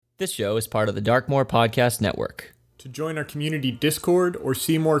This show is part of the Darkmoor Podcast Network. To join our community Discord or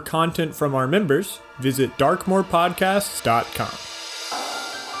see more content from our members, visit darkmoorpodcasts.com.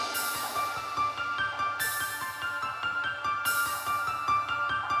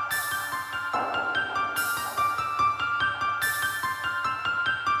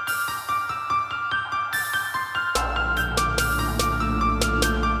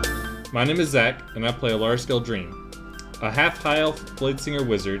 My name is Zach, and I play Alaris Geldream, a half-high elf bladesinger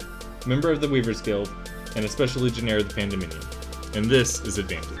wizard, member of the Weavers Guild, and especially Legionnaire of the Pandemonium. And this is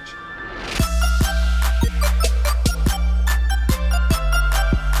Advantage.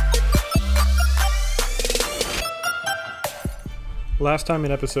 Last time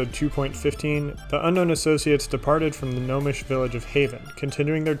in episode 2.15, the Unknown Associates departed from the gnomish village of Haven,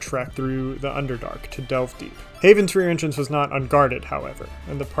 continuing their trek through the Underdark to Delve Deep. Haven's rear entrance was not unguarded, however,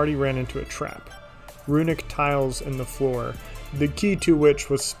 and the party ran into a trap. Runic tiles in the floor, the key to which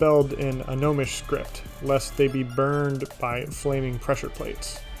was spelled in a gnomish script, lest they be burned by flaming pressure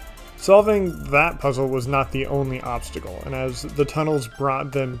plates. Solving that puzzle was not the only obstacle, and as the tunnels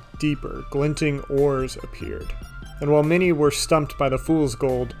brought them deeper, glinting ores appeared. And while many were stumped by the fool's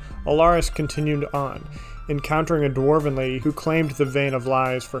gold, Alaris continued on, encountering a dwarven lady who claimed the Vein of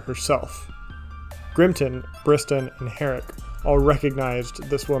Lies for herself. Grimton, Briston, and Herrick all recognized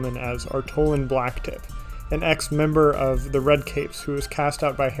this woman as Artolin Blacktip, an ex-member of the Red Capes who was cast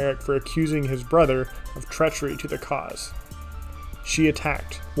out by Herrick for accusing his brother of treachery to the cause. She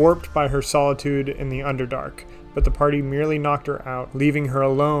attacked, warped by her solitude in the Underdark, but the party merely knocked her out, leaving her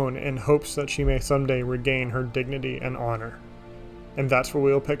alone in hopes that she may someday regain her dignity and honor. And that's where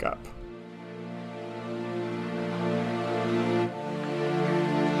we'll pick up.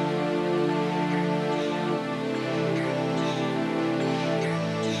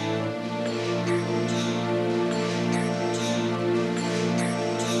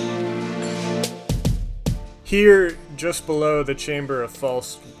 Here, just below the Chamber of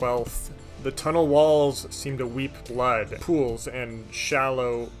False Wealth, the tunnel walls seem to weep blood, pools and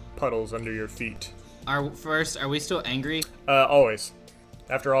shallow puddles under your feet. Are we still angry? Always.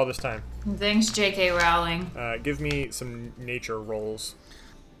 After all this time. Thanks, J.K. Rowling. Give me some nature rolls.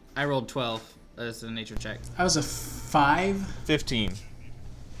 I rolled 12 as a nature check. I was a 5. 15.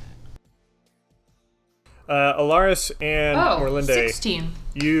 Alaris and Morlinde, 16.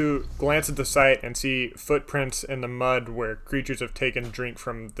 You glance at the site and see footprints in the mud where creatures have taken drink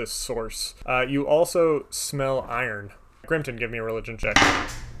from this source. You also smell iron. Grimton, give me a religion check.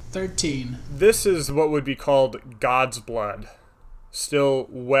 13. This is what would be called God's blood. Still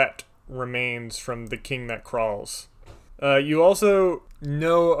wet remains from the king that crawls. You also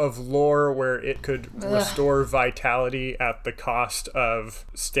know of lore where it could restore vitality at the cost of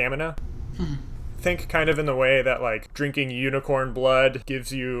stamina. Think kind of in the way that, like, drinking unicorn blood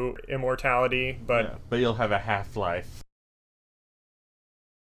gives you immortality, but... Yeah, but you'll have a half-life.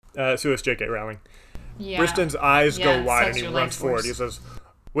 So is J.K. Rowling. Yeah. Briston's eyes go wide and sucks he your runs life forward. force. He says,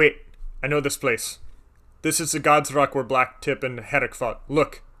 "Wait, I know this place. This is the God's Rock where Blacktip and Herrick fought.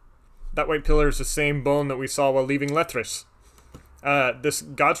 Look, that white pillar is the same bone that we saw while leaving Lethris. This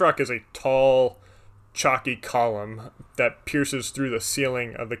God's Rock is a tall, chalky column that pierces through the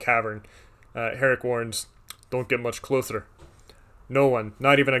ceiling of the cavern. Herrick warns, don't get much closer. No one,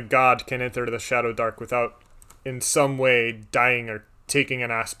 not even a god, can enter the Shadow Dark without in some way dying or taking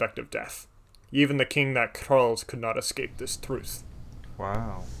an aspect of death. Even the king that crawls could not escape this truth."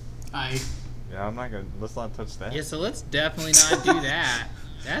 Wow. Yeah, I'm not gonna... Let's not touch that. Yeah, so let's definitely not do that.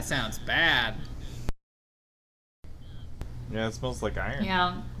 That sounds bad. Yeah, it smells like iron.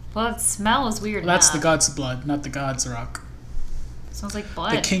 Yeah. Well, the smell is weird. Well, that's the enough. god's blood, not the god's rock. Smells like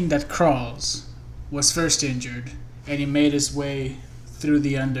blood. The king that crawls was first injured, and he made his way through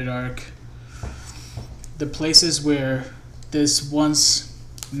the Underdark. The places where this once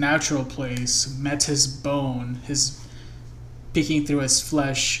natural place met his bone, his peeking through his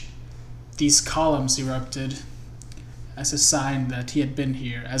flesh, these columns erupted as a sign that he had been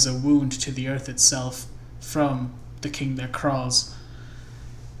here, as a wound to the earth itself from the king that crawls.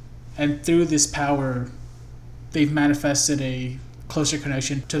 And through this power, they've manifested a closer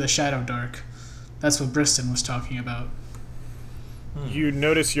connection to the Shadow Dark. That's what Briston was talking about. You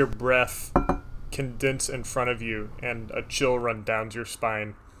notice your breath condense in front of you, and a chill run down your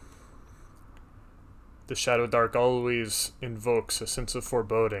spine. The Shadow Dark always invokes a sense of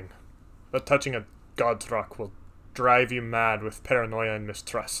foreboding, but touching a God's Rock will drive you mad with paranoia and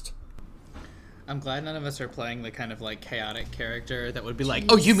mistrust. I'm glad none of us are playing the kind of, like, chaotic character that would be like,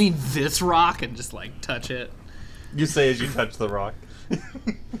 oh, you mean this rock? And just, like, touch it. You say as you touch the rock.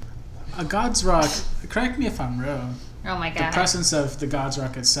 A god's rock, correct me if I'm wrong, Oh my the god. presence of the God's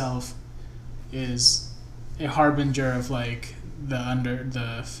Rock itself is a harbinger of like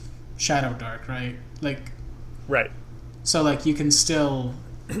the Shadow Dark, right? Like, Right. so like you can still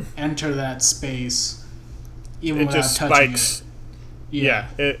enter that space even It without just touching spikes. it. Yeah.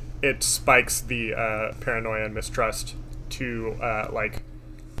 It spikes the paranoia and mistrust to like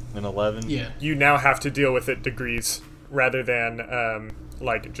An 11. Yeah. you now have to deal with it degrees rather than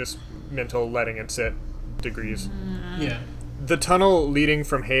like just mental letting it sit degrees. Yeah. The tunnel leading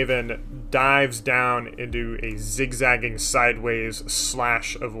from Haven dives down into a zigzagging sideways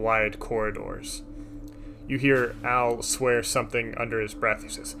slash of wide corridors. You hear Al swear something under his breath. He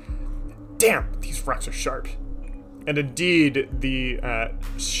says, "Damn, these rocks are sharp." And indeed, the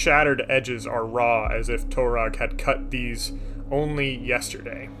shattered edges are raw, as if Torog had cut these only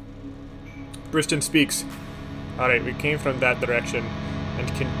yesterday. Briston speaks. "Alright, we came from that direction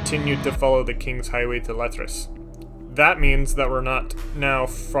and continued to follow the King's Highway to Lethris. That means that we're not now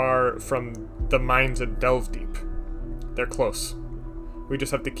far from the mines at Delve Deep. They're close. We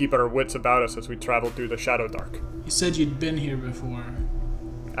just have to keep our wits about us as we travel through the Shadow Dark." You said you'd been here before.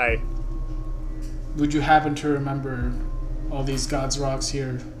 Aye. Would you happen to remember all these God's Rocks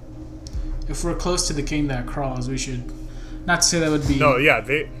here? If we're close to the king that crawls, we should... Not to say that would be... No, yeah,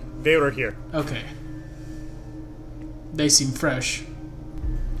 they were here. Okay. They seem fresh.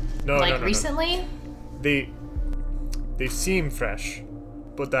 No, Like no, no, no. recently? They seem fresh,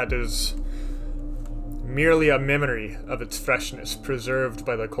 but that is merely a memory of its freshness preserved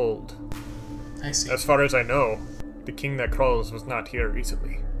by the cold. I see. As far as I know, the king that crawls was not here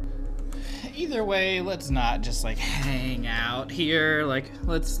recently. Either way, let's not just like hang out here. Like,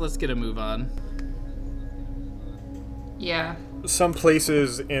 let's get a move on. Yeah. Some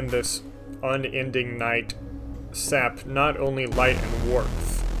places in this unending night sap not only light and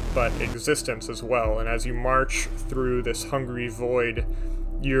warmth, but existence as well. And as you march through this hungry void,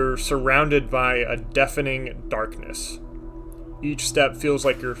 you're surrounded by a deafening darkness. Each step feels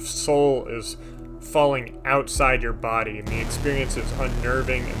like your soul is falling outside your body, and the experience is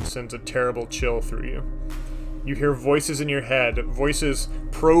unnerving and sends a terrible chill through you. You hear voices in your head, voices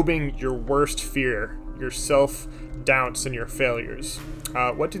probing your worst fear, your self-doubts and your failures.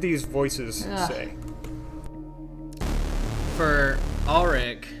 What do these voices say? For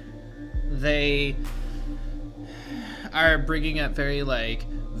Ulrich, they are bringing up very like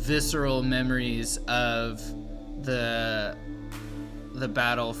visceral memories of the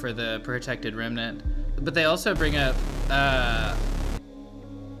battle for the protected remnant, but they also bring up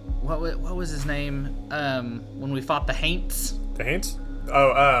what was his name when we fought the Haints. The Haints?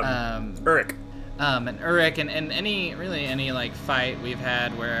 Oh, Uruk. And Uruk and any like fight we've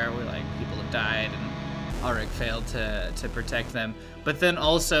had where we like people have died and Ulrich failed to protect them, but then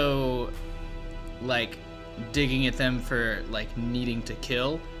also like digging at them for like needing to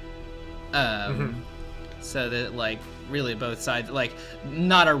kill, so that like really both sides, like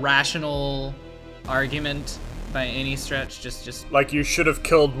not a rational argument by any stretch, just Like you should have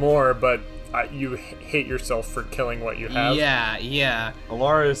killed more, but you hate yourself for killing what you have. yeah.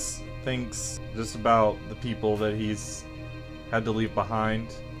 Alaris thinks just about the people that he's had to leave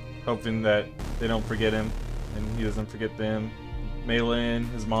behind, hoping that they don't forget him and he doesn't forget them. Maylin,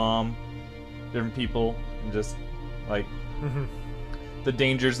 his mom, different people, and just like the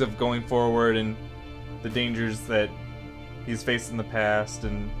dangers of going forward and the dangers that he's faced in the past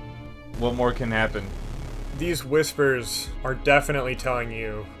and what more can happen. These whispers are definitely telling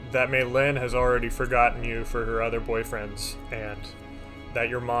you that Maylin has already forgotten you for her other boyfriends, and that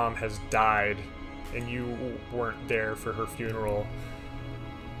your mom has died and you weren't there for her funeral.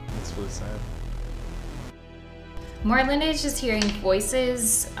 That's really sad. Marlena is just hearing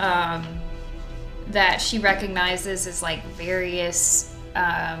voices that she recognizes as like various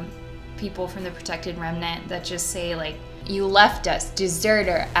people from the protected remnant that just say like, "You left us,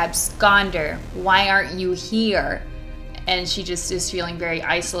 deserter, absconder, why aren't you here?" And she just is feeling very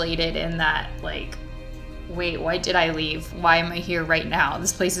isolated in that, like, wait, why did I leave? Why am I here right now?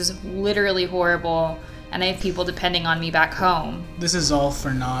 This place is literally horrible, and I have people depending on me back home. This is all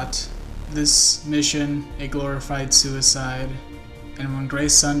for naught. This mission, a glorified suicide. And when Grey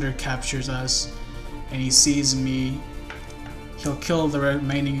Sunder captures us and he sees me, he'll kill the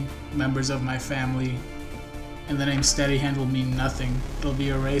remaining members of my family. And the name Steady Hand will mean nothing. It'll be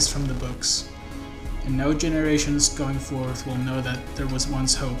erased from the books. And no generations going forth will know that there was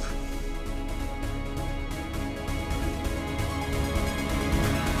once hope.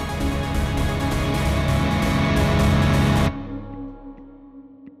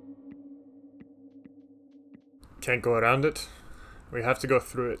 Can't go around it. We have to go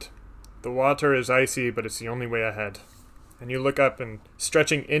through it. The water is icy, but it's the only way ahead. And you look up, and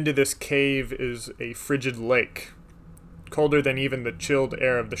stretching into this cave is a frigid lake, colder than even the chilled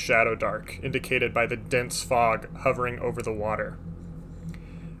air of the Shadow Dark, indicated by the dense fog hovering over the water.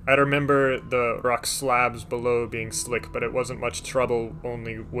 I remember the rock slabs below being slick, but it wasn't much trouble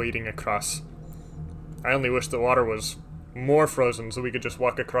only wading across. I only wish the water was more frozen so we could just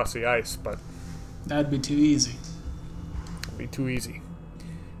walk across the ice, but That'd be too easy. it'd be too easy.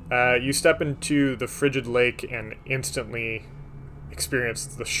 You step into the frigid lake and instantly experience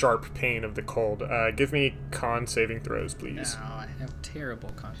the sharp pain of the cold. Give me con saving throws, please. No, I have terrible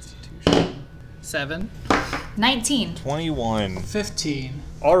constitution. 7. 19. 21. 15.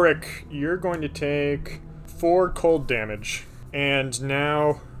 Ulrich, you're going to take 4 cold damage. And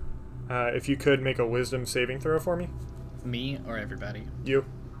now, if you could make a wisdom saving throw for me. Me or everybody? You.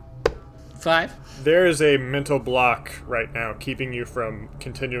 5. There is a mental block right now keeping you from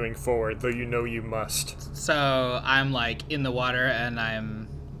continuing forward, though you know you must. So I'm like in the water and I'm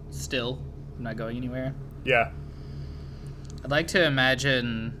still. I'm not going anywhere. Yeah. I'd like to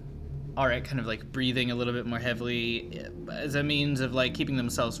imagine Ulrich kind of like breathing a little bit more heavily as a means of like keeping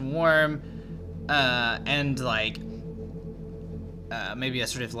themselves warm, and like maybe a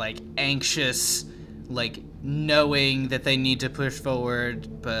sort of like anxious, like knowing that they need to push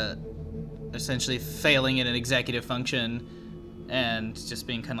forward, but essentially failing in an executive function and just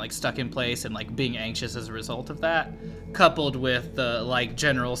being kind of like stuck in place and like being anxious as a result of that, coupled with the like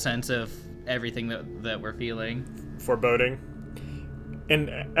general sense of everything that we're feeling. Foreboding. And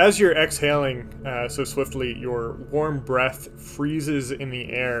as you're exhaling so swiftly, your warm breath freezes in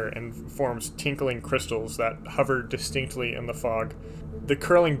the air and forms tinkling crystals that hover distinctly in the fog. The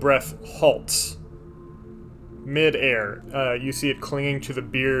curling breath halts mid-air. You see it clinging to the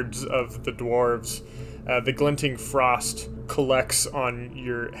beards of the dwarves. The glinting frost collects on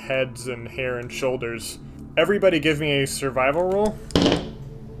your heads and hair and shoulders. Everybody give me a survival roll.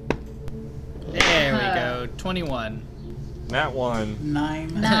 There we go. 21. Nat 1.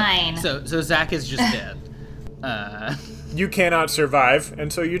 9. 9. So Zach is just dead. You cannot survive,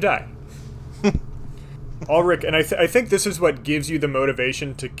 and so you die. Ulrich, and I think this is what gives you the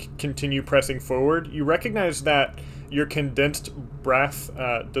motivation to continue pressing forward. You recognize that your condensed breath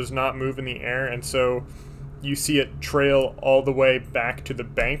does not move in the air, and so you see it trail all the way back to the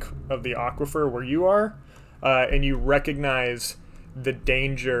bank of the aquifer where you are, and you recognize the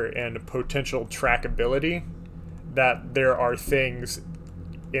danger and potential trackability, that there are things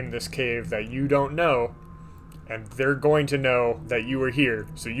in this cave that you don't know, and they're going to know that you were here,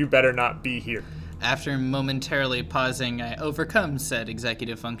 so you better not be here. After momentarily pausing, I overcome said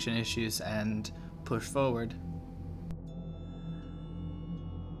executive function issues and push forward.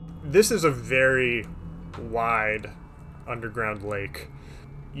 This is a very wide underground lake.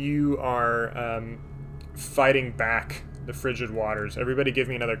 You are fighting back the frigid waters. Everybody give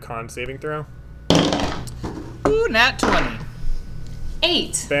me another con saving throw. Ooh, nat 20.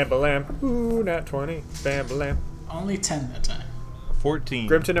 8. Bam-ba-lam. Ooh, nat 20. Bam-ba-lam. Only 10 that time. 14.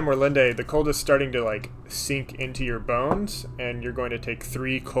 Grimton and Morlinde, the cold is starting to sink into your bones, and you're going to take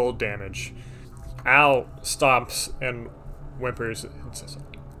 3 cold damage. Al stomps and whimpers and says,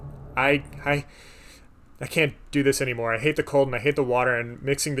 I can't do this anymore. I hate the cold and I hate the water, and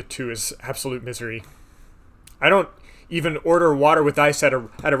mixing the two is absolute misery. I don't even order water with ice at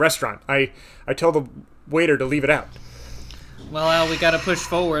a restaurant. I tell the waiter to leave it out. Well, Al, we gotta push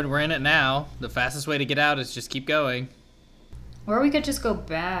forward. We're in it now. The fastest way to get out is just keep going. Or we could just go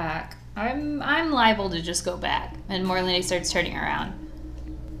back. I'm liable to just go back. And Morlinde starts turning around.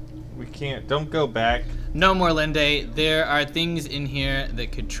 We can't. Don't go back. No more, Linde. There are things in here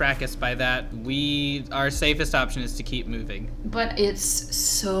that could track us by that. Our safest option is to keep moving. But it's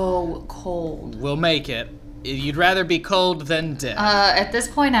so cold. We'll make it. You'd rather be cold than dead. At this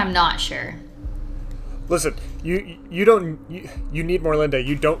point, I'm not sure. Listen, you need Morlinde.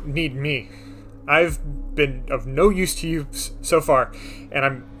 You don't need me. I've been of no use to you so far, and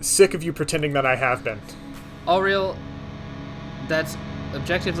I'm sick of you pretending that I have been. Auriel, that's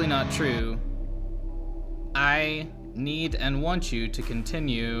objectively not true. I need and want you to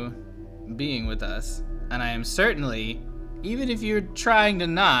continue being with us, and I am certainly, even if you're trying to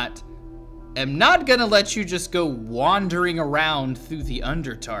not, am not gonna let you just go wandering around through the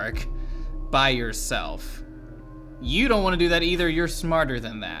Underdark by yourself. You don't want to do that either. You're smarter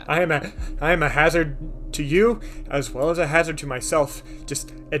than that. I am a hazard to you as well as a hazard to myself.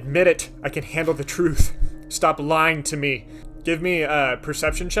 Just admit it. I can handle the truth. Stop lying to me. Give me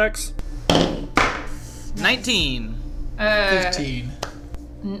perception checks. 19. 15.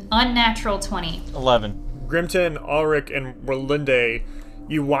 Unnatural 20. 11. Grimton, Ulrich, and Morlinde,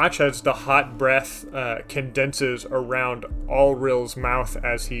 You watch as the hot breath condenses around Alril's mouth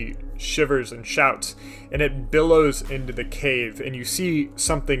as he shivers and shouts, and it billows into the cave, and you see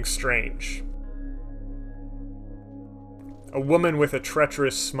something strange. A woman with a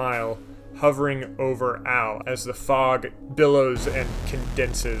treacherous smile hovering over Al as the fog billows and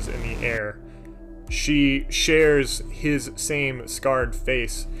condenses in the air. She shares his same scarred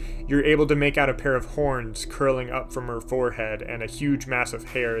face. You're able to make out a pair of horns curling up from her forehead and a huge mass of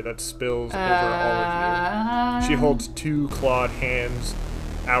hair that spills over all of you. She holds 2 clawed hands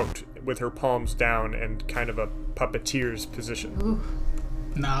out with her palms down and kind of a puppeteer's position. Ooh.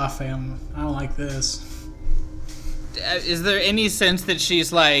 Nah, fam. I don't like this. Is there any sense that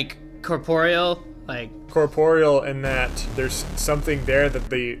she's like corporeal? Like Corporeal in that there's something there that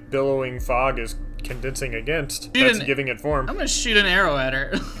the billowing fog is condensing against that's giving it form. I'm gonna shoot an arrow at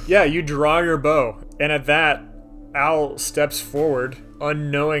her. Yeah, you draw your bow, and at that, Al steps forward,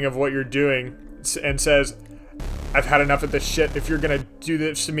 unknowing of what you're doing, and says, I've had enough of this shit. If you're gonna do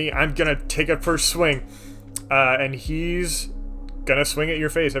this to me, I'm gonna take a first swing. And he's gonna swing at your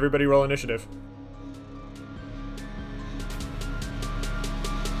face. Everybody roll initiative.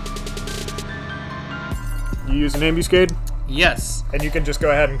 You use an ambuscade, Yes. and you can just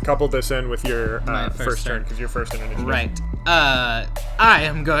go ahead and couple this in with your My first turn, turn. because you're first in initiative. Right. I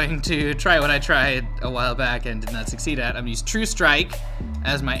am going to try what I tried a while back and did not succeed at. I'm gonna use True Strike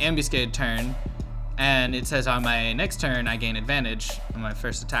as my ambuscade turn, and it says on my next turn I gain advantage on my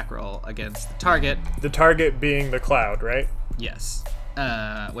first attack roll against the target. The target being the cloud, right? Yes.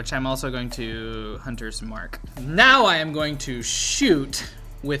 Which I'm also going to Hunter's Mark. Now I am going to shoot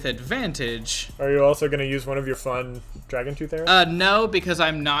with advantage. Are you also going to use one of your fun Dragon Tooth arrows? No, because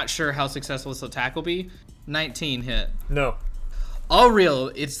I'm not sure how successful this attack will be. 19 hit. No.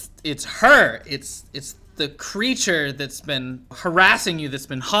 Alril, it's her. It's the creature that's been harassing you, that's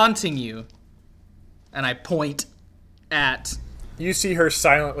been haunting you. And I point at. You see her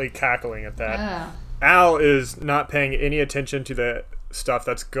silently cackling at that. Oh. Al is not paying any attention to the stuff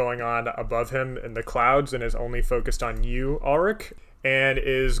that's going on above him in the clouds and is only focused on you, Ulrich, and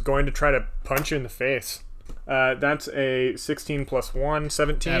is going to try to punch you in the face. That's a 16 plus 1,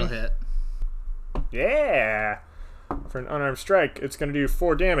 17. That'll hit. Yeah! For an unarmed strike, it's going to do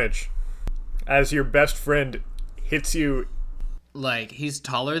 4 damage. As your best friend hits you. Like, he's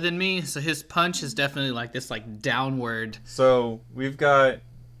taller than me, so his punch is definitely like this, like, downward. So we've got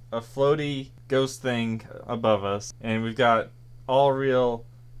a floaty ghost thing above us, and we've got Alril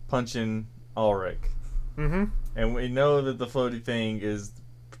punching Ulrich. Mm-hmm. And we know that the floaty thing is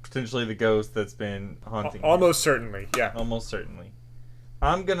potentially the ghost that's been haunting him. Almost certainly, yeah. Almost certainly.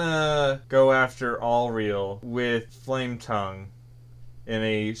 I'm gonna go after Alril with Flame Tongue in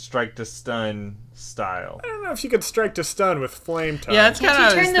a strike to stun style. I don't know if you could strike to stun with Flame Tongue. Yeah, that's kind of Can't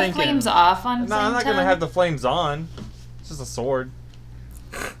what I you was turn the thinking. flames off on No, I'm not Flame gonna have Tongue? the flames on. It's just a sword.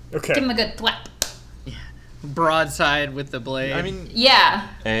 Okay. Give him a good thwap. Broadside with the blade. I mean, Yeah.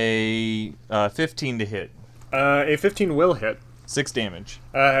 a 15 to hit. A 15 will hit. 6 damage.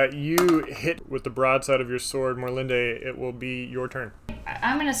 You hit with the broadside of your sword, Morlinde. It will be your turn.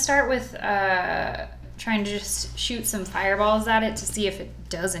 I'm going to start with trying to just shoot some fireballs at it to see if it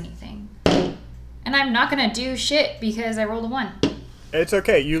does anything. And I'm not going to do shit because I rolled a 1. It's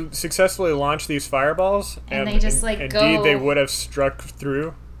okay. You successfully launched these fireballs, And they just, like, indeed go- they would have struck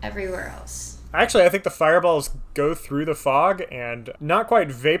through. Everywhere else. Actually, I think the fireballs go through the fog and not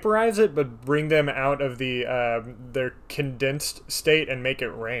quite vaporize it, but bring them out of the their condensed state and make it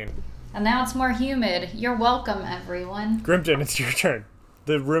rain. And now it's more humid. You're welcome, everyone. Grimton, it's your turn.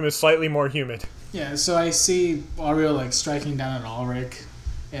 The room is slightly more humid. Yeah, so I see Ariel like striking down at Ulrich,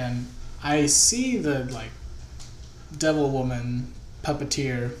 and I see the like devil woman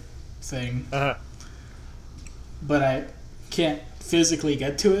puppeteer thing, Uh-huh. but I can't physically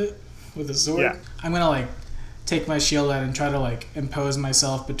get to it with a sword. Yeah. I'm gonna like take my shield out and try to like impose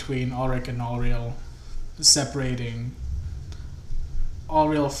myself between Ulrich and Alriel, separating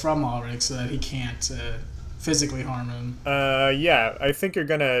Alriel from Ulrich so that he can't physically harm him. Yeah, I think you're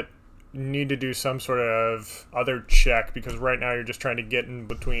gonna need to do some sort of other check because right now you're just trying to get in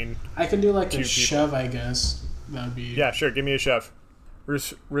between. I can do like a people. shove, I guess. That would be... Yeah, sure. Give me a shove.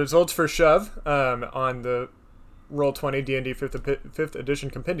 Results for shove on the Roll20 D&D 5th edition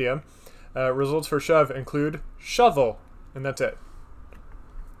compendium. Results for shove include shovel, and that's it.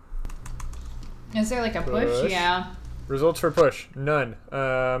 Is there like a push? Push. Yeah. Results for push, none.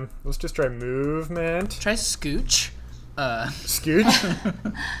 Let's just try movement. Try scooch. Scooch.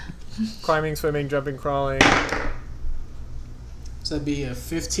 Climbing, swimming, jumping, crawling. So that'd be a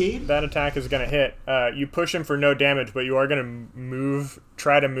 15. That attack is going to hit. You push him for no damage, but you are going to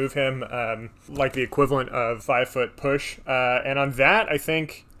try to move him like the equivalent of 5-foot push. And on that, I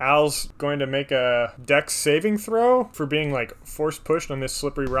think Al's going to make a dex saving throw for being like force pushed on this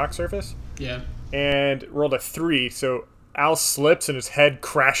slippery rock surface. Yeah. And rolled a 3, so Al slips and his head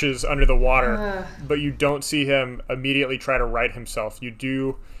crashes under the water, but you don't see him immediately try to right himself. You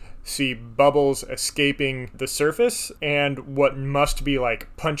do see bubbles escaping the surface and what must be like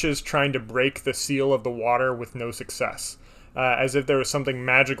punches trying to break the seal of the water with no success, as if there was something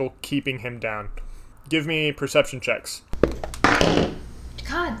magical keeping him down. Give me perception checks.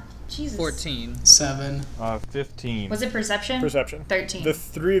 God, Jesus. 14. 7. 15. Was it perception? Perception. 13. The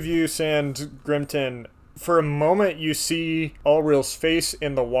three of you, sans Grimton, for a moment you see Ulriel's face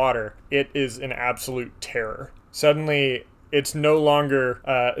in the water. It is an absolute terror. Suddenly, it's no longer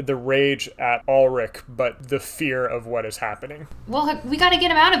the rage at Ulrich, but the fear of what is happening. Well, we gotta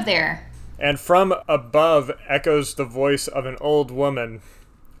get him out of there. And from above echoes the voice of an old woman.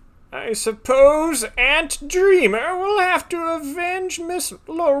 I suppose Aunt Dreamer will have to avenge Miss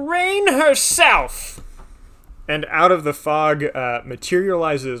Lorraine herself. And out of the fog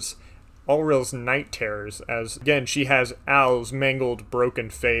materializes Ulriel's night terrors, as, again, she has Al's mangled, broken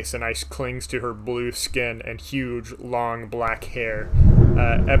face, and ice clings to her blue skin and huge, long, black hair.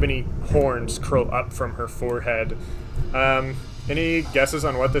 Ebony horns curl up from her forehead. Any guesses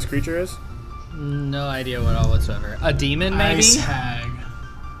on what this creature is? No idea what all whatsoever. A demon, maybe? Ice hag.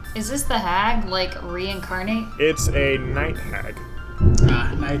 Is this the hag, like, reincarnate? It's a night hag.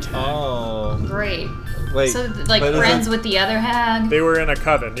 Night hag. Oh. Great. Wait. So, like, but is friends it- with the other hag? They were in a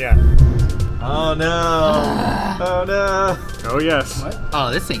coven, yeah. Oh no. Oh no. Oh, yes. What? Oh,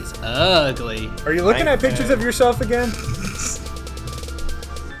 this thing's ugly. Are you looking at pictures of yourself again?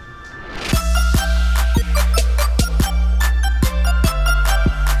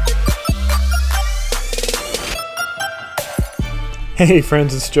 Hey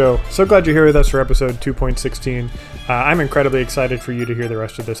friends, it's Joe. So glad you're here with us for episode 2.16. I'm incredibly excited for you to hear the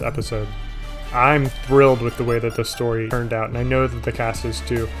rest of this episode. I'm thrilled with the way that the story turned out, and I know that the cast is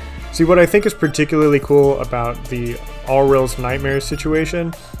too. See, what I think is particularly cool about the Ulriel's Nightmares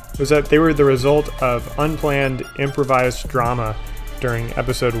situation was that they were the result of unplanned, improvised drama during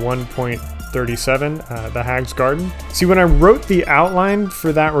episode 1.37, The Hag's Garden. See, when I wrote the outline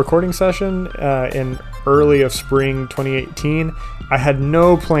for that recording session in early of spring 2018, I had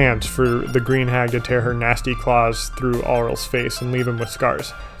no plans for the Green Hag to tear her nasty claws through Ulriel's face and leave him with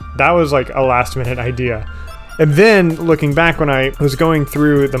scars. That was like a last-minute idea. And then, looking back when I was going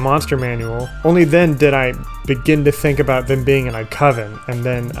through the monster manual, only then did I begin to think about them being in a coven, and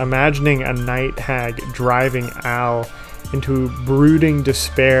then imagining a night hag driving Al into brooding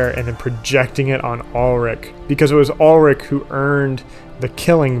despair and then projecting it on Ulrich, because it was Ulrich who earned the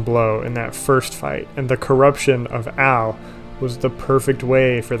killing blow in that first fight, and the corruption of Al was the perfect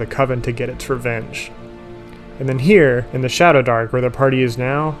way for the coven to get its revenge. And then here, in the Shadow Dark, where the party is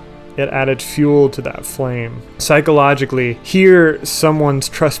now, it added fuel to that flame. Psychologically, here someone's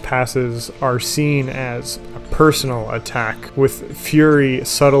trespasses are seen as a personal attack, with fury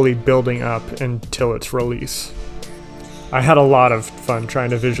subtly building up until its release. I had a lot of fun trying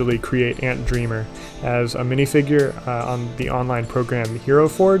to visually create Aunt Dreamer as a minifigure on the online program Hero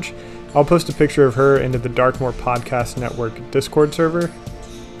Forge. I'll post a picture of her into the Darkmoor Podcast Network Discord server.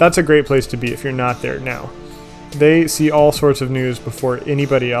 That's a great place to be if you're not there now. They see all sorts of news before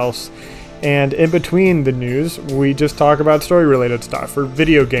anybody else, and in between the news, we just talk about story-related stuff, or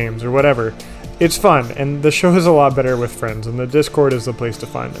video games, or whatever. It's fun, and the show is a lot better with friends, and the Discord is the place to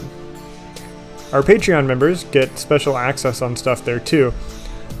find them. Our Patreon members get special access on stuff there too.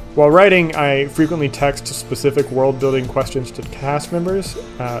 While writing, I frequently text specific world-building questions to cast members,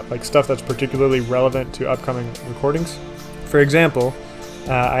 like stuff that's particularly relevant to upcoming recordings. For example,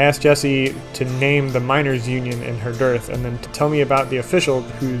 I asked Jessie to name the miners' union in her dearth, and then to tell me about the official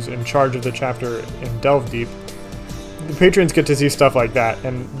who's in charge of the chapter in Delve Deep. The patrons get to see stuff like that,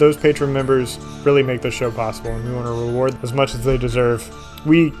 and those patron members really make the show possible, and we want to reward as much as they deserve.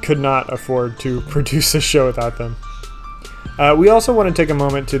 We could not afford to produce this show without them. We also want to take a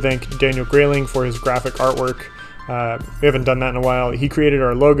moment to thank Daniel Grayling for his graphic artwork. We haven't done that in a while. He created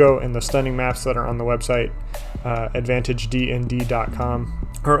our logo and the stunning maps that are on the website, AdvantageDND.com.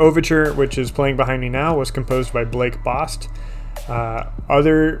 Our overture, which is playing behind me now, was composed by Blake Bost.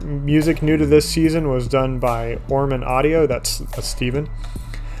 Other music new to this season was done by Orman Audio. That's Steven.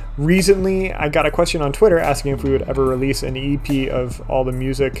 Recently, I got a question on Twitter asking if we would ever release an EP of all the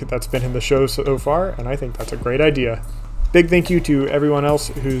music that's been in the show so far, and I think that's a great idea. Big thank you to everyone else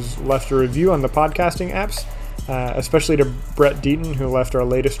who's left a review on the podcasting apps. especially to Brett Deaton, who left our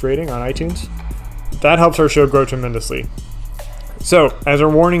latest rating on iTunes. That helps our show grow tremendously. So, as a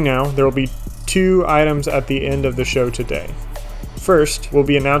warning now, there will be 2 items at the end of the show today. First, we'll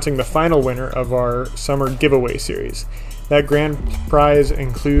be announcing the final winner of our summer giveaway series. That grand prize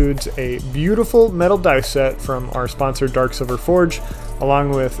includes a beautiful metal dice set from our sponsor Dark Silver Forge, along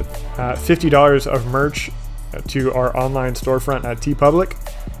with $50 of merch to our online storefront at TeePublic.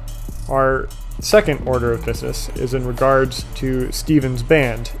 Our second order of business is in regards to Steven's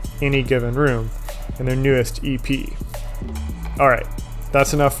band, Any Given Room, and their newest EP. Alright,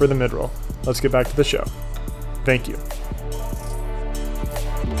 that's enough for the mid-roll. Let's get back to the show. Thank you.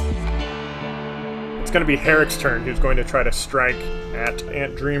 It's going to be Herrick's turn, who's going to try to strike at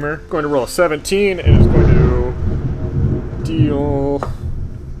Ant Dreamer. Going to roll a 17 and is going to deal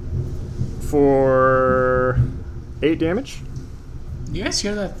for 8 damage. You guys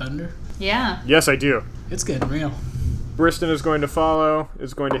hear that thunder? Yeah. Yes, I do. It's getting real. Briston is going to follow,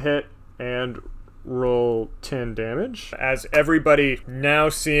 is going to hit, and roll 10 damage. As everybody now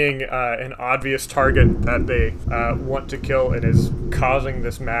seeing an obvious target that they want to kill and is causing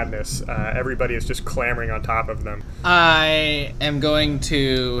this madness, everybody is just clamoring on top of them. I am going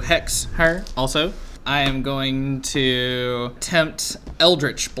to hex her also. I am going to attempt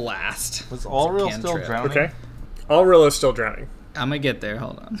Eldritch Blast. Was Allreal still Cantrip. drowning? Okay. Allreal is still drowning. I'm going to get there.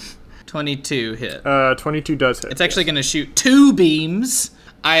 Hold on. 22 hit. 22 does hit. It's actually going to shoot 2 beams.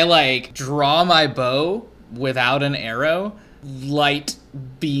 I draw my bow without an arrow. Light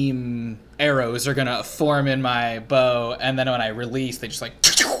beam arrows are going to form in my bow, and then when I release, they just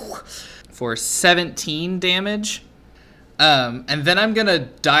for 17 damage. And then I'm going to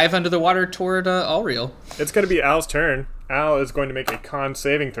dive under the water toward Allreal. It's going to be Al's turn. Al is going to make a con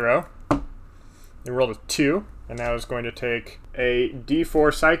saving throw. He rolled a 2, and now is going to take a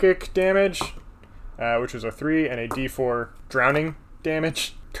d4 psychic damage, which is a 3, and a d4 drowning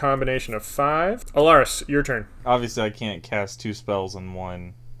damage, combination of 5. Alaris, your turn. Obviously, I can't cast 2 spells in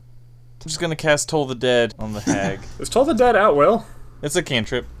one. I'm just gonna cast Toll the Dead on the hag. Is Toll the Dead out, Will? It's a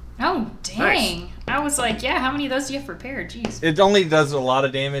cantrip. Oh, dang. Nice. I was like, yeah, how many of those do you have prepared? Jeez. It only does a lot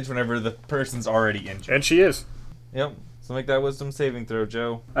of damage whenever the person's already injured. And she is. Yep. So make that wisdom saving throw,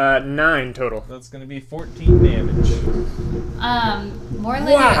 Joe. 9 total. That's gonna be 14 damage.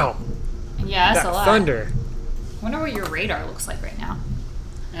 Morley. Wow! Yeah, that's That a lot. thunder. Wonder what your radar looks like right now.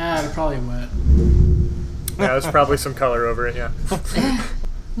 They're probably wet. Yeah, there's probably some color over it, yeah.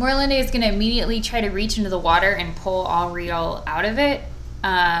 Morlinde is going to immediately try to reach into the water and pull Allreal out of it.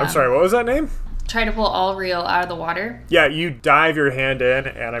 I'm sorry, what was that name? Try to pull Allreal out of the water. Yeah, you dive your hand in,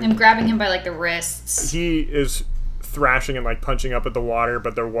 and I'm grabbing him by the wrists. he is thrashing and punching up at the water,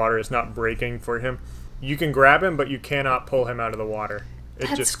 but the water is not breaking for him. You can grab him, but you cannot pull him out of the water. It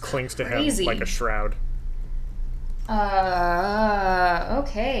That's just clings to crazy. him like a shroud.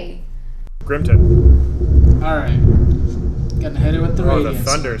 Okay. Grimton. Alright. Gonna hit it with the Oh, the radiance.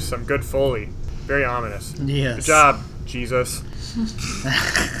 thunder. Some good Foley. Very ominous. Yes. Good job, Jesus.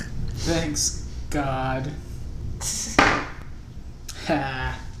 Thanks, God.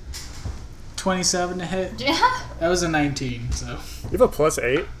 Ha. 27 to hit. Yeah. That was a 19, so You have a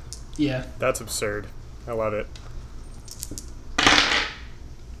 +8? yeah. That's absurd. I love it.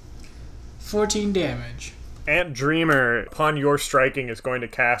 14 damage. Ant Dreamer, upon your striking, is going to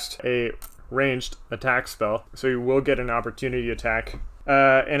cast a ranged attack spell, so you will get an opportunity attack.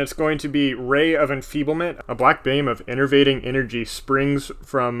 And it's going to be Ray of Enfeeblement. A black beam of enervating energy springs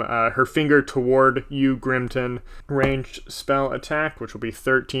from her finger toward you, Grimton. Ranged spell attack, which will be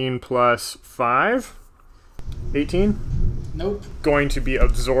 13 plus 5. 18? Nope. Going to be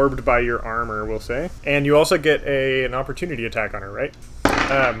absorbed by your armor, we'll say. And you also get an opportunity attack on her, right?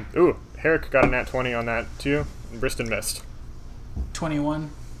 Herrick got a nat 20 on that too. And Briston missed. 21.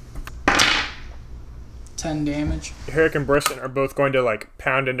 10 damage. Herrick and Briston are both going to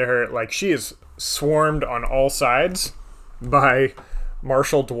pound into her. She is swarmed on all sides by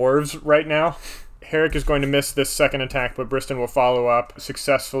martial dwarves right now. Herrick is going to miss this second attack, but Briston will follow up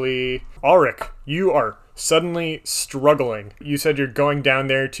successfully. Ulrich, you are suddenly struggling. You said you're going down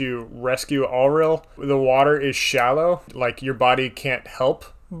there to rescue Allreal. The water is shallow. Your body can't help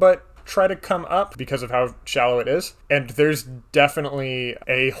but try to come up because of how shallow it is. And there's definitely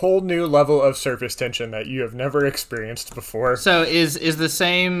a whole new level of surface tension that you have never experienced before. So is the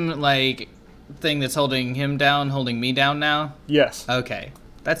same thing that's holding him down holding me down now? Yes. Okay.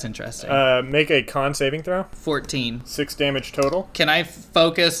 That's interesting. Make a con saving throw. 14. 6 damage total. Can I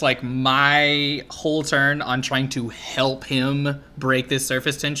focus my whole turn on trying to help him break this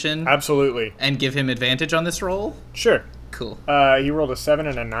surface tension Absolutely. and give him advantage on this roll? Sure. Cool. He rolled a 7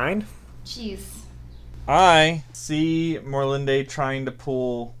 and a 9. Jeez. I see Morlinde trying to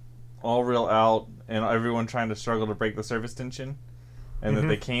pull Alriel out and everyone trying to struggle to break the surface tension and that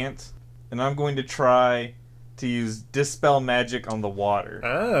they can't. And I'm going to try to use Dispel Magic on the water.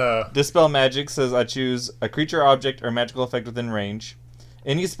 Oh. Dispel Magic says I choose a creature, object, or magical effect within range.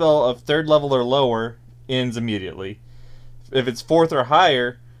 Any spell of 3rd level or lower ends immediately. If it's 4th or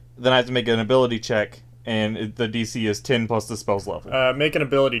higher, then I have to make an ability check, and the DC is 10 plus the spell's level. Make an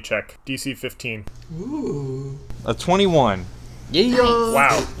ability check. DC 15. Ooh. A 21. Yeah.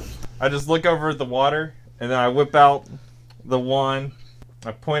 Wow. I just look over at the water, and then I whip out the wand.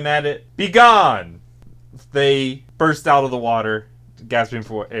 I point at it. Be gone! They burst out of the water, gasping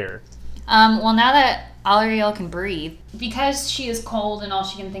for air. Well, now that Alariel can breathe, because she is cold and all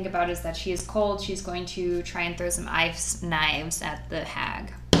she can think about is that she is cold, she's going to try and throw some ice knives at the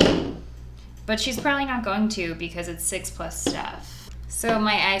hag. But she's probably not going to because it's 6+ stuff. So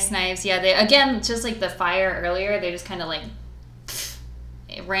my ice knives, yeah, they, again, just like the fire earlier, they just kind of like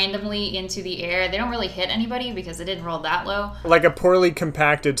randomly into the air. They don't really hit anybody because it didn't roll that low. Like a poorly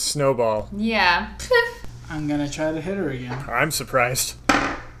compacted snowball. Yeah. I'm gonna try to hit her again. I'm surprised.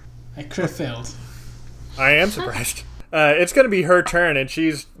 I crit failed. I am surprised. It's going to be her turn, and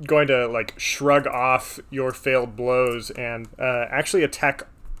she's going to like shrug off your failed blows and actually attack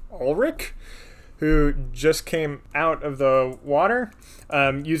Ulrich, who just came out of the water,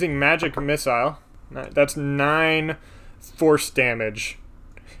 using magic missile. That's 9 force damage,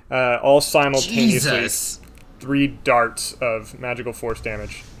 all simultaneously. Jesus. 3 darts of magical force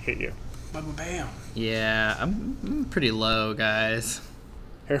damage hit you. Bam, bam. Yeah, I'm pretty low, guys.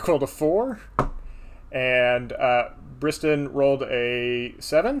 Eric rolled a 4, and Briston rolled a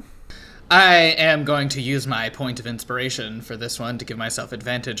 7. I am going to use my point of inspiration for this one to give myself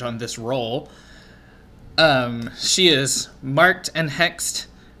advantage on this roll. She is marked and hexed,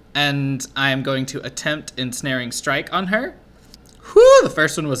 and I am going to attempt ensnaring strike on her. Whew, the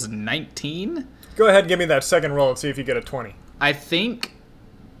first one was 19. Go ahead and give me that second roll and see if you get a 20. I think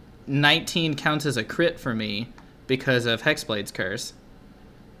 19 counts as a crit for me because of Hexblade's curse.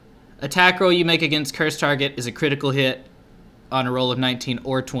 Attack roll you make against cursed target is a critical hit on a roll of 19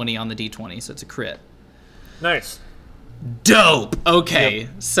 or 20 on the d20, so it's a crit. Nice. Dope! Okay,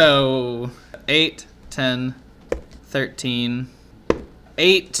 so 8, 10, 13,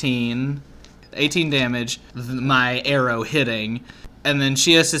 18 damage, my arrow hitting, and then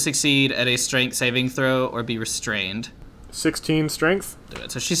she has to succeed at a strength saving throw or be restrained. 16 strength. Do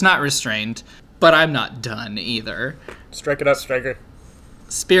it. So she's not restrained, but I'm not done either. Strike it up, striker.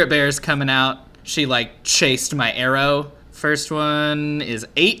 Spirit Bear's coming out. She, chased my arrow. First one is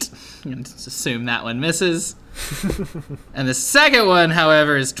 8. I'm going to assume that one misses. And the second one,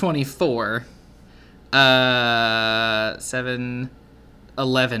 however, is 24. 7,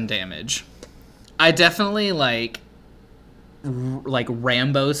 11 damage. I definitely,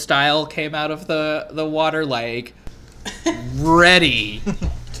 Rambo style came out of the water, ready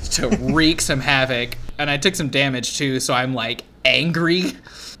to wreak some havoc. And I took some damage, too, so I'm, angry.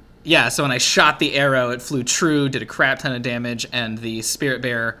 Yeah, so when I shot the arrow, it flew true, did a crap ton of damage, and the Spirit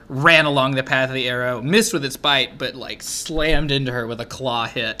Bear ran along the path of the arrow, missed with its bite, but, slammed into her with a claw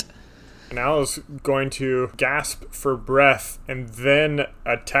hit. Now is going to gasp for breath and then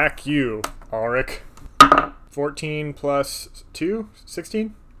attack you, Ulrich. 14 plus 2,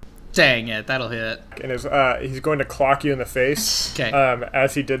 16? Dang it, that'll hit. And he's going to clock you in the face, Okay.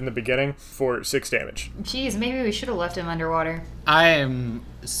 as he did in the beginning, for 6 damage. Jeez, maybe we should have left him underwater. I am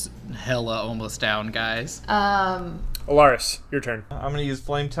hella almost down, guys. Alaris, your turn. I'm going to use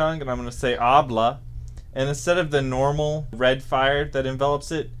Flame Tongue, and I'm going to say Abla. And instead of the normal red fire that envelops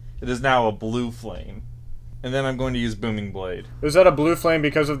it, it is now a blue flame. And then I'm going to use Booming Blade. Is that a blue flame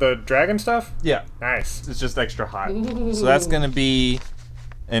because of the dragon stuff? Yeah, Nice. it's just extra hot. Ooh. So that's going to be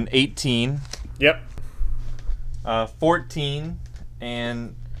an 18, Yep. 14,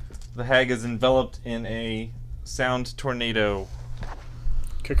 and the hag is enveloped in a sound tornado.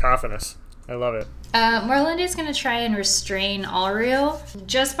 Cacophonous. I love it. Morlinda's gonna try and restrain Alriel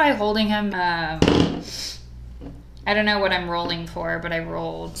just by holding him. I don't know what I'm rolling for, but I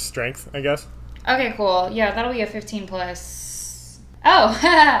rolled. Strength, I guess. Okay, cool. Yeah, that'll be a 15 plus.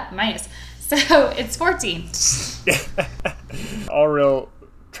 Oh, minus. So it's 14. Auril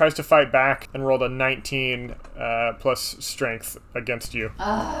tries to fight back and rolled a 19 plus strength against you.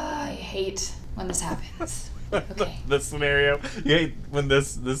 I hate when this happens. Okay. This scenario. You hate when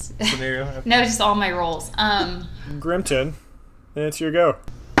this scenario happens? No, just all my rolls. Grimton, it's your go.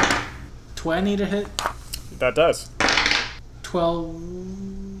 20 to hit, That does.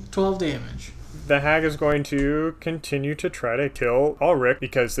 12 damage. The hag is going to continue to try to kill Ulrich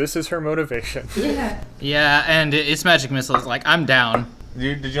because this is her motivation. Yeah. Yeah, and its magic missile is like, I'm down.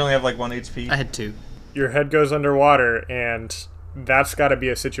 Did you only have like 1 HP? I had 2. Your head goes underwater, and that's got to be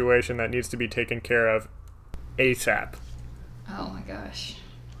a situation that needs to be taken care of ASAP. Oh my gosh.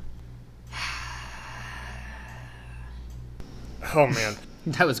 Oh, man.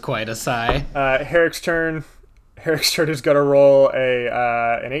 That was quite a sigh. Herrick's turn. Herrick's turn is going to roll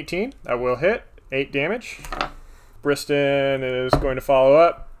an 18. That will hit. 8 damage. Briston is going to follow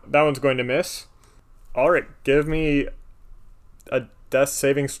up. That one's going to miss. Ulrich, give me a death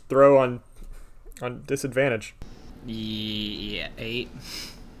saving throw on disadvantage. Yeah, 8.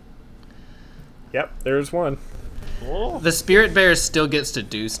 Yep, there's one. The spirit bear still gets to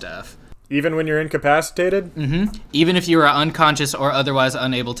do stuff. Even when you're incapacitated? Even if you are unconscious or otherwise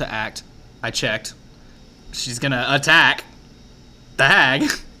unable to act. I checked. She's gonna attack the hag.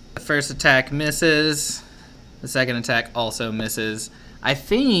 The first attack misses. The second attack also misses. I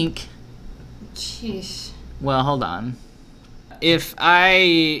think... Jeez. Well, hold on. If I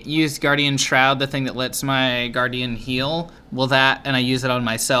use Guardian Shroud, the thing that lets my Guardian heal, will that, and I use it on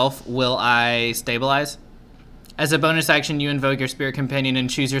myself, will I stabilize? As a bonus action, you invoke your Spirit Companion and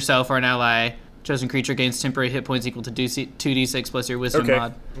choose yourself or an ally. Chosen creature gains temporary hit points equal to 2d6 plus your Wisdom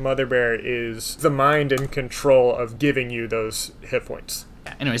mod. Mother Bear is the mind in control of giving you those hit points.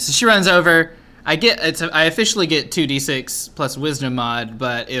 Anyway, so she runs over. I officially get 2d6 plus Wisdom mod,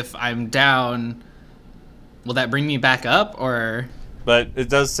 but if I'm down, will that bring me back up, or? But it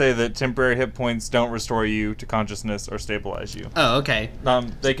does say that temporary hit points don't restore you to consciousness or stabilize you. Oh, okay.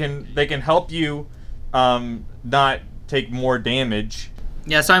 They can help you not take more damage.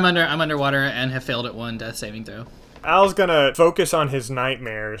 Yeah, so I'm underwater and have failed at 1 death saving throw. Al's gonna focus on his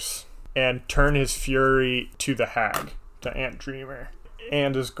nightmares and turn his fury to the hag, to Ant Dreamer.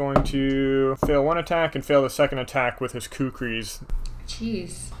 And is going to fail 1 attack and fail the second attack with his kukris.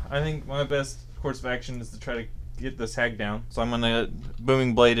 Jeez. I think my best course of action is to try to get this hag down. So I'm gonna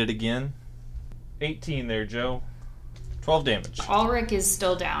booming blade it again. 18 there, Joe. 12 damage. Ulrich is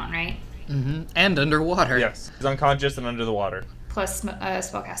still down, right? Mm-hmm. And underwater. Yes. He's unconscious and under the water. Plus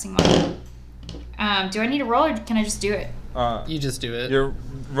spellcasting mod. Do I need to roll or can I just do it? You just do it. You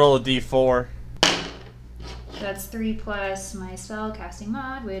roll a d4. That's 3 plus my spellcasting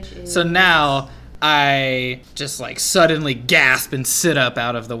mod, which is... So now I just like suddenly gasp and sit up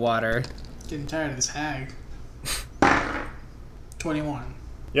out of the water. Getting tired of this hag. 21.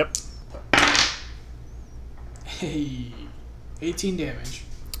 Yep. Hey. 18 damage.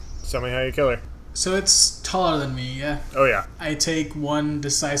 Tell me how you kill her. So it's taller than me, yeah? Oh, yeah. I take one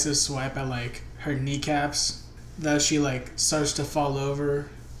decisive swipe at, like, her kneecaps. Thus she, like, starts to fall over.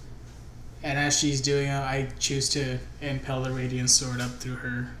 And as she's doing it, I choose to impel the Radiant Sword up through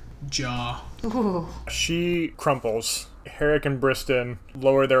her jaw. Ooh. She crumples. Herrick and Briston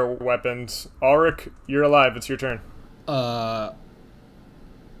lower their weapons. Ulrich, you're alive. It's your turn.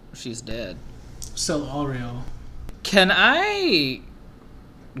 She's dead. So, Alriel. Can I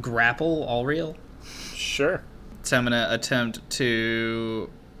grapple Ulriel? Sure. So I'm gonna attempt to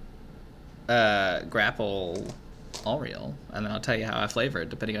grapple Ulriel, and then I'll tell you how I flavor it,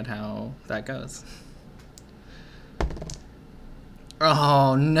 depending on how that goes.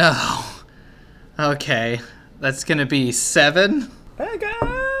 Oh no. Okay, that's gonna be 7.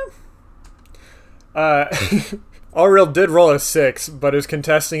 Ulriel did roll a 6, but is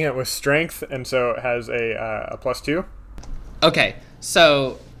contesting it with strength, and so it has a +2. Okay,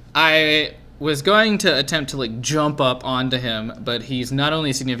 so I was going to attempt to like jump up onto him, but he's not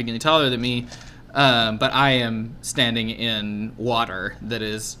only significantly taller than me, but I am standing in water that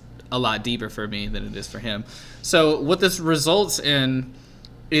is a lot deeper for me than it is for him. So what this results in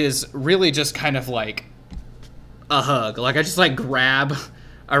is really just kind of like a hug. Like I just like grab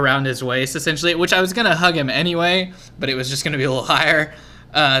around his waist essentially, which I was gonna hug him anyway, but it was just gonna be a little higher.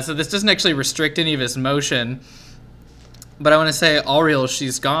 So this doesn't actually restrict any of his motion. But I want to say, Ulriel,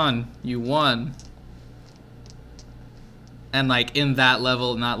 she's gone. You won. And like in that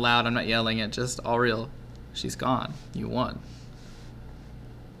level, not loud, I'm not yelling it, just Ulriel, she's gone. You won.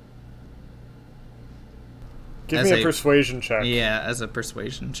 Give As me a persuasion check. Yeah, as a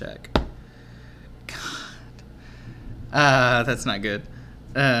persuasion check. God. That's not good.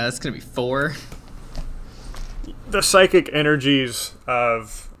 That's going to be 4. The psychic energies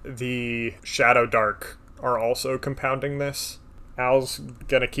of the Shadow Dark are also compounding this. Al's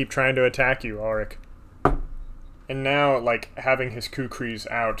gonna keep trying to attack you, Ulrich. And now, like, having his kukris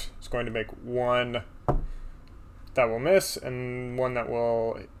out is going to make 1 that will miss and 1 that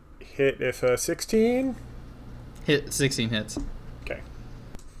will hit if a 16. Hit 16 hits. Okay.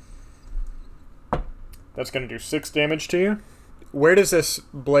 That's going to do 6 damage to you. Where does this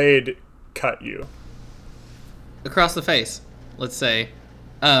blade cut you? Across the face, let's say.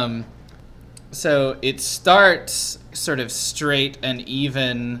 So it starts sort of straight and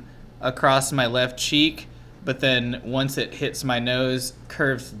even across my left cheek, but then once it hits my nose,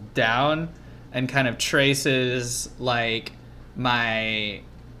 curves down and kind of traces like my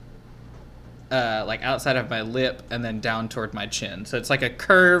like outside of my lip and then down toward my chin. So it's like a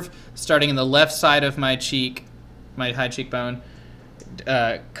curve starting in the left side of my cheek, my high cheekbone,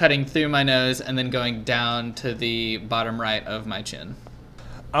 cutting through my nose and then going down to the bottom right of my chin.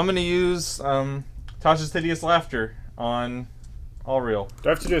 I'm gonna use Tasha's Hideous Laughter on Alriel. Do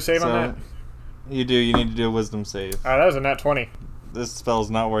I have to do a save on that? You do. You need to do a Wisdom save. That was a nat 20. This spell's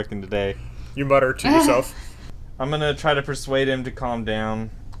not working today. You mutter to yourself. I'm gonna try to persuade him to calm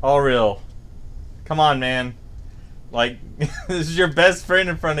down. Alriel, come on, man. Like, this is your best friend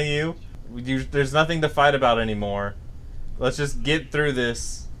in front of you. There's nothing to fight about anymore. Let's just get through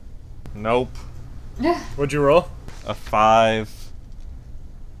this. Nope. What'd you roll? A 5.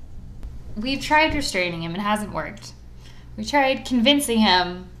 We've tried restraining him. It hasn't worked. We tried convincing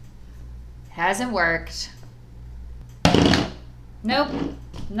him. It hasn't worked. Nope.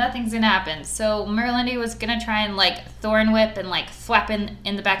 Nothing's gonna happen. So Merlindy was gonna try and like thorn whip and like flap in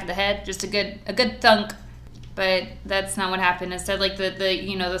the back of the head, just a good thunk. But that's not what happened. Instead, like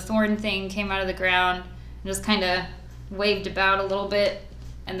the thorn thing came out of the ground and just kind of waved about a little bit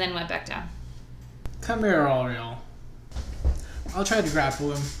and then went back down. Come here, Alriel. I'll try to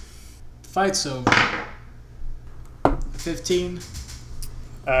grapple him. Fight's over. 15.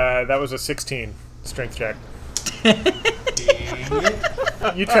 That was a 16 strength check. Dang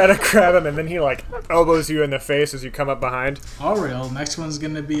it. You try to grab him, and then he like elbows you in the face as you come up behind. Alriel, next one's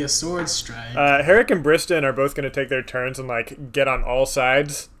gonna be a sword strike. Herrick and Briston are both going to take their turns and like get on all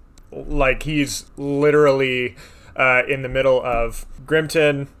sides. Like he's literally in the middle of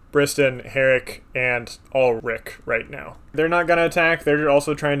Grimton, Briston, Herrick, and Ulrich right now. They're not going to attack. They're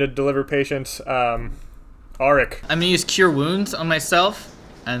also trying to deliver patience. Ulrich. I'm gonna use Cure Wounds on myself,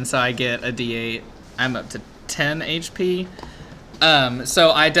 and so I get a D8. I'm up to 10 HP.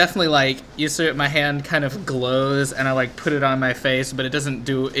 So I definitely like, you see it, my hand kind of glows, and I like put it on my face, but it doesn't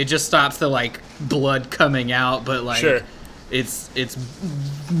do. It just stops the like blood coming out, but like Sure. it's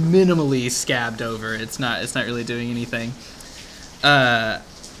minimally scabbed over. It's not really doing anything.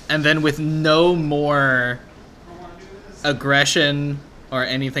 And then with no more aggression or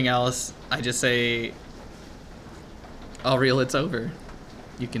anything else, I just say, Alriel, it's over.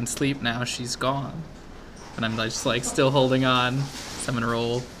 You can sleep now. She's gone. And I'm just like still holding on. So I'm gonna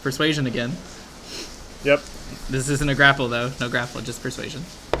roll persuasion again. Yep. This isn't a grapple though. No grapple, just persuasion.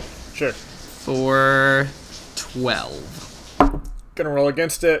 Sure. For 12. Gonna roll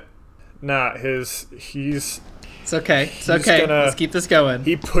against it. Nah, he's It's okay. It's okay. Let's keep this going.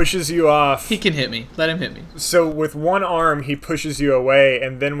 He pushes you off. He can hit me. Let him hit me. So with one arm, he pushes you away,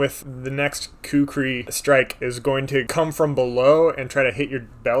 and then with the next Kukri strike is going to come from below and try to hit your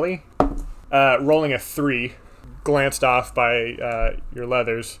belly. Rolling a 3, glanced off by your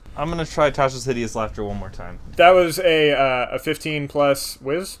leathers. I'm gonna try Tasha's Hideous Laughter one more time. That was a 15 plus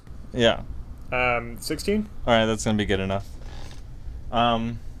whiz. Yeah. 16. All right, that's gonna be good enough.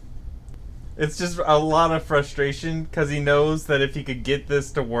 It's just a lot of frustration because he knows that if he could get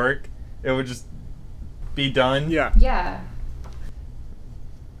this to work, it would just be done. Yeah. Yeah.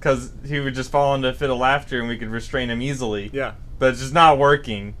 Because he would just fall into a fit of laughter and we could restrain him easily. Yeah. But it's just not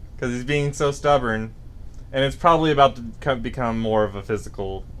working because he's being so stubborn. And it's probably about to become more of a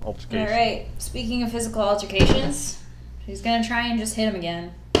physical altercation. All right. Speaking of physical altercations, she's gonna try and just hit him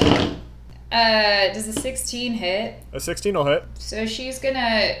again. Does a 16 hit? A 16 will hit. So she's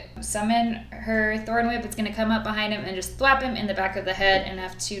gonna summon her Thorn Whip. It's gonna come up behind him and just thwap him in the back of the head and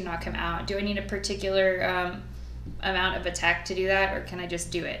have to knock him out. Do I need a particular amount of attack to do that, or can I just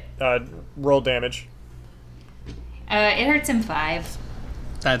do it? Roll damage. It hurts him 5.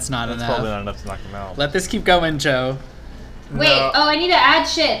 That's not That's enough. probably not enough to knock him out. Let this keep going, Joe. Wait, No. I need to add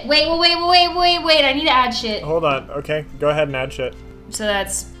shit. Wait, I need to add shit. Hold on. Okay, go ahead and add shit. So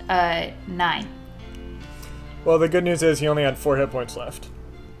that's 9. Well, the good news is he only had 4 hit points left.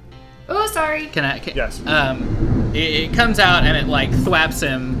 Oh, sorry. Yes. It comes out and it like thwaps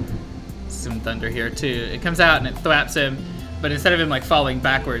him. Some thunder here too. It comes out and it thwaps him, but instead of him like falling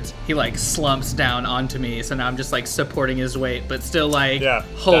backwards, he like slumps down onto me. So now I'm just like supporting his weight, but still like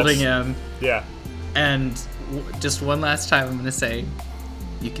holding him. Yeah. And just one last time, I'm gonna say,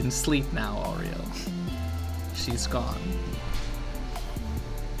 you can sleep now, Alriel. She's gone.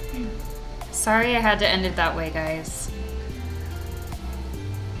 Sorry I had to end it that way, guys.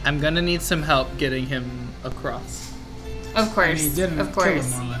 I'm gonna need some help getting him across. Of I course. mean, he didn't of kill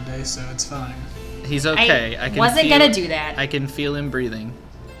course. him one day, so it's fine. He's okay. I can wasn't feel, gonna do that. I can feel him breathing.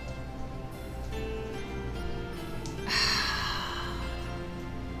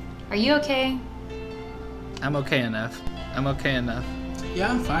 Are you okay? I'm okay enough. I'm okay enough.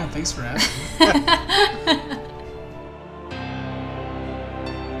 Yeah, I'm fine. Thanks for asking.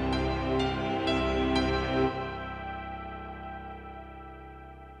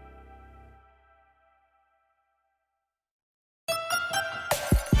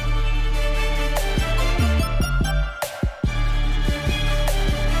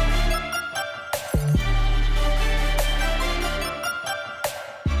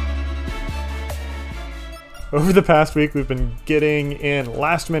 Over the past week, we've been getting in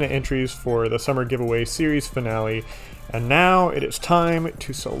last-minute entries for the Summer Giveaway series finale, and now it is time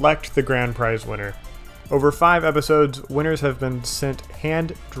to select the grand prize winner. Over 5 episodes, winners have been sent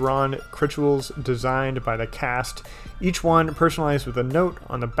hand-drawn rituals designed by the cast, each one personalized with a note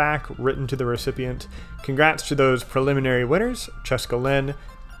on the back written to the recipient. Congrats to those preliminary winners, Cheska Lynn,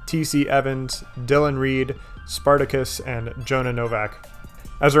 T.C. Evans, Dylan Reed, Spartacus, and Jonah Novak.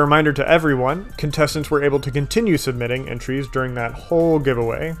 As a reminder to everyone, contestants were able to continue submitting entries during that whole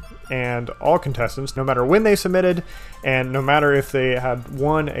giveaway, and all contestants, no matter when they submitted, and no matter if they had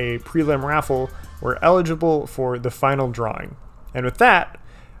won a prelim raffle, were eligible for the final drawing. And with that,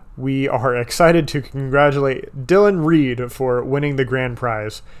 we are excited to congratulate Dylan Reed for winning the grand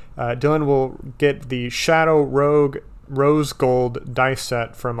prize. Dylan will get the Shadow Rogue Rose Gold dice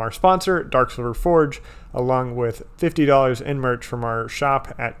set from our sponsor, Dark Silver Forge, along with $50 in merch from our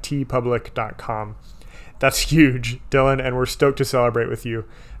shop at tpublic.com. That's huge, Dylan, and we're stoked to celebrate with you.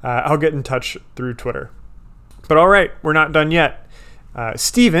 I'll get in touch through Twitter. But all right, we're not done yet.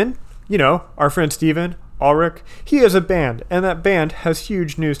 Steven, our friend Steven Ulrich, he has a band, and that band has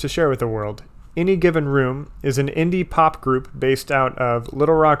huge news to share with the world. Any Given Room is an indie pop group based out of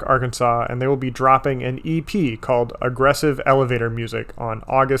Little Rock, Arkansas, and they will be dropping an EP called Aggressive Elevator Music on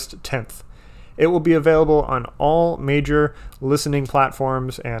August 10th. It will be available on all major listening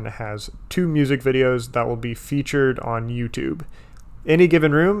platforms and has 2 music videos that will be featured on YouTube. Any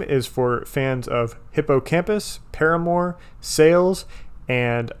Given Room is for fans of Hippocampus, Paramore, Sales,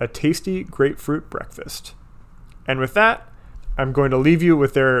 and a tasty grapefruit breakfast. And with that, I'm going to leave you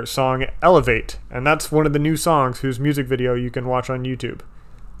with their song Elevate, and that's one of the new songs whose music video you can watch on YouTube.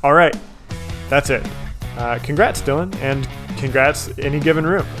 All right, that's it. Congrats, Dylan, and congrats, Any Given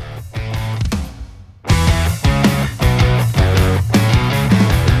Room.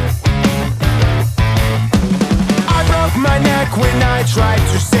 I broke my neck when I tried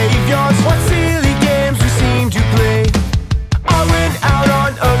to save yours. What silly games we seem to play. I went out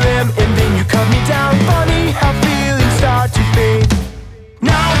on a limb and then you cut me down. Funny how feelings start to fade.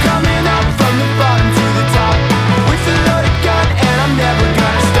 Now I'm coming up from the bottom to the top with a loaded gun and I'm never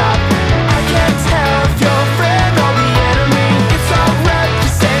gonna stop. I can't tell if you're a friend or the enemy. It's all red, the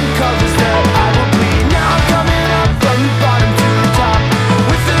same colors that I will bleed. Now I'm coming up from the bottom to the top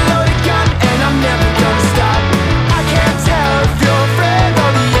with a loaded gun and I'm never gonna stop. I can't tell if you're a friend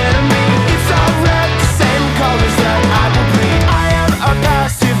or the enemy. It's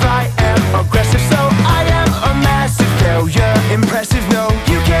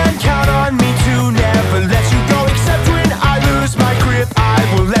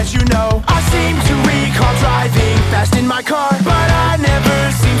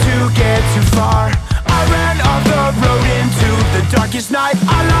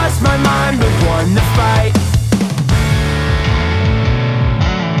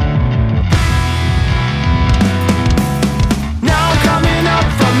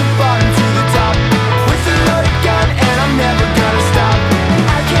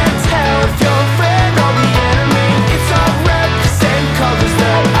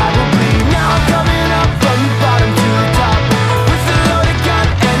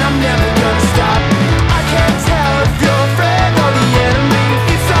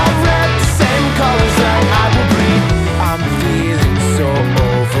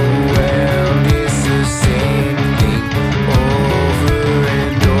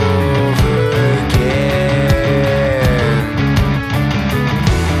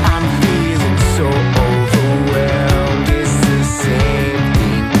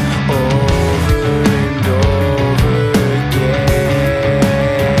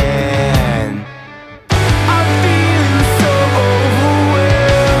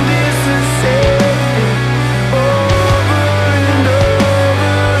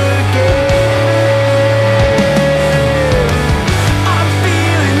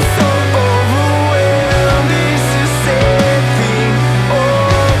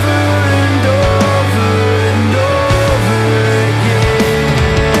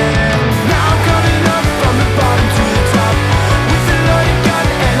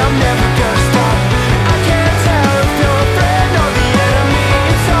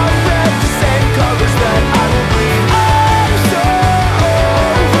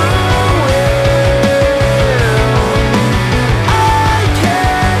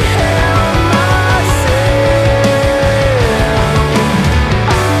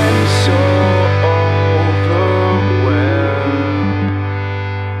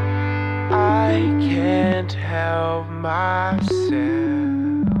help myself.